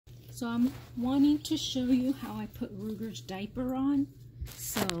So I'm wanting to show you how I put Rueger's diaper on.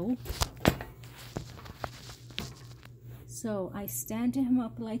 So I stand him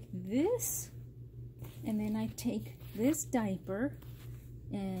up like this, and then I take this diaper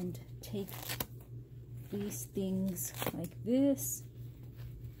and take these things like this.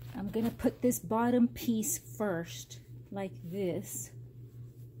 I'm gonna put this bottom piece first, like this,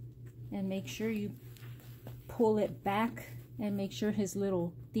 and make sure you pull it back and make sure his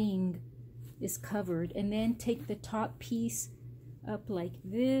little thing is covered, and then take the top piece up like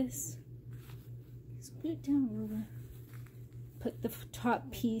this. Scoot it down, Rueger. Put the top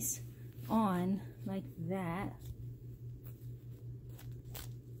piece on like that.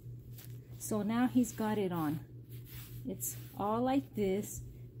 So now he's got it on. It's all like this.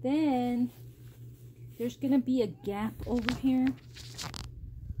 Then there's gonna be a gap over here.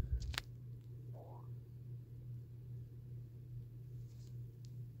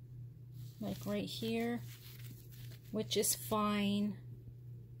 Like right here, which is fine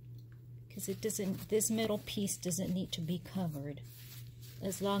because it doesn't, this middle piece doesn't need to be covered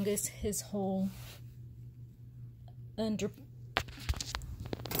as long as his whole as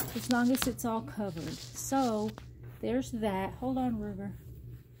long as it's all covered. So there's that. Hold on, Rueger.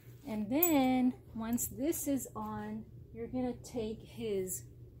 And then once this is on, you're gonna take his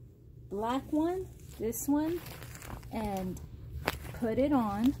black one, this one, and put it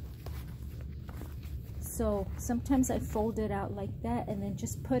on. So sometimes I fold it out like that and then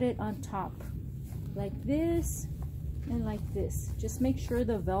just put it on top like this and like this. Just make sure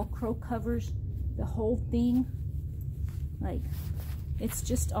the Velcro covers the whole thing. Like, it's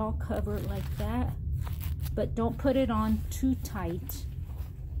just all covered like that, but don't put it on too tight,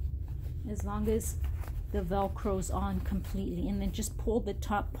 as long as the Velcro's on completely. And then just pull the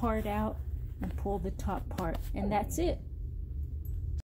top part out and pull the top part, and that's it.